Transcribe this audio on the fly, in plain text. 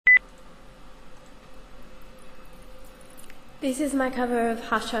This is my cover of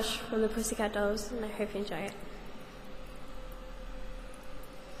Hush Hush from the Pussycat Dolls, and I hope you enjoy it.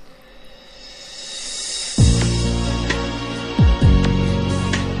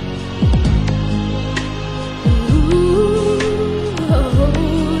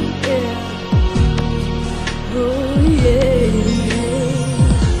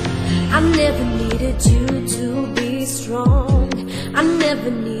 I never needed you to be strong. I never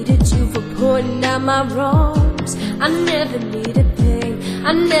needed you for pointing out my wrongs. I never needed pain,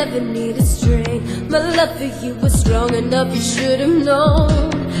 I never needed strain. My love for you was strong enough, you should have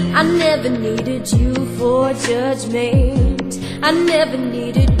known. I never needed you for judgment. I never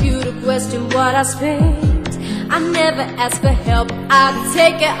needed you to question what I spent. I never asked for help, I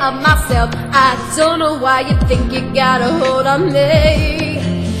take care of myself. I don't know why you think you got a hold on me.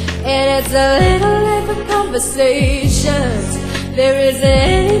 And it's a little late for conversations. There isn't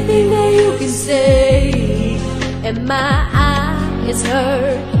anything that you can say. And my eyes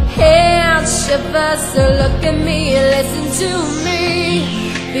hurt, hands shiver. So look at me and listen to me,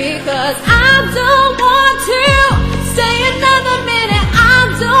 because I don't want to stay another minute.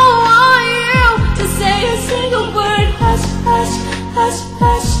 I don't want you to say a single word. Hush, hush, hush,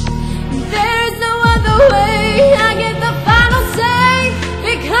 hush. There is no other way. I get the final say,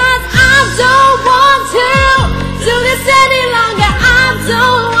 because I don't want to do this any longer. I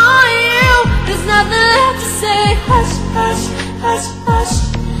don't want you. There's nothing left to say. Hush, hush, hush, hush.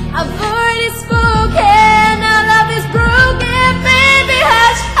 I've already spoken. Our love is broken, baby.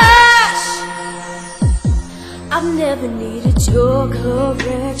 Hush, hush. I've never needed your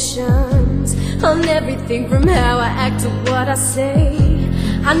corrections on everything from how I act to what I say.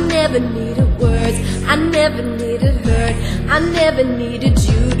 I never needed words, I never needed hurt. I never needed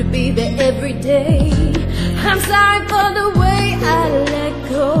you to be there every day. I'm sorry for the way I let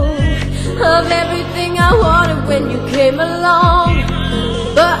go of everything I wanted when you came along.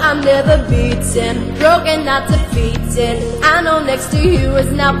 But I'm never beaten, broken, not defeated. I know next to you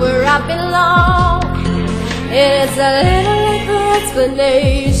is not where I belong. It's a little late for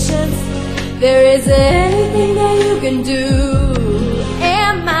explanations. There isn't anything that you can do.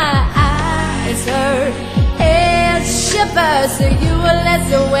 And my eyes hurt, head shivers. So you will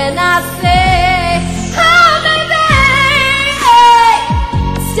listen when I say, oh baby,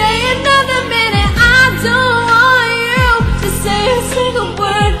 stay another minute. I don't want you to say a single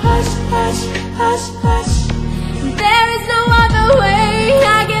word. Hush, hush, hush, hush. There is no other way.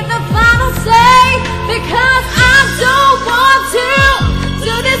 I get the final say, because I don't want to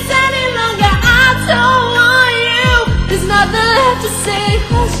do this any longer. I don't want you. There's nothing left to say.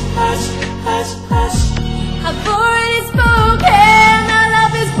 Hush, hush, hush, hush. I've already spoken. Our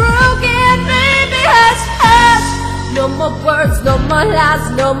love is broken, baby. Hush, hush. No more words, no more lies,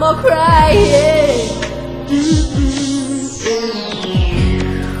 no more crying.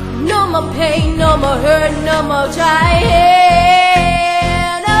 No more pain, no more hurt, no more trying.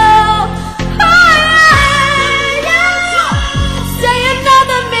 Oh, stay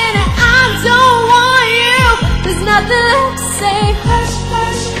another minute. I don't want you. There's nothing left to say.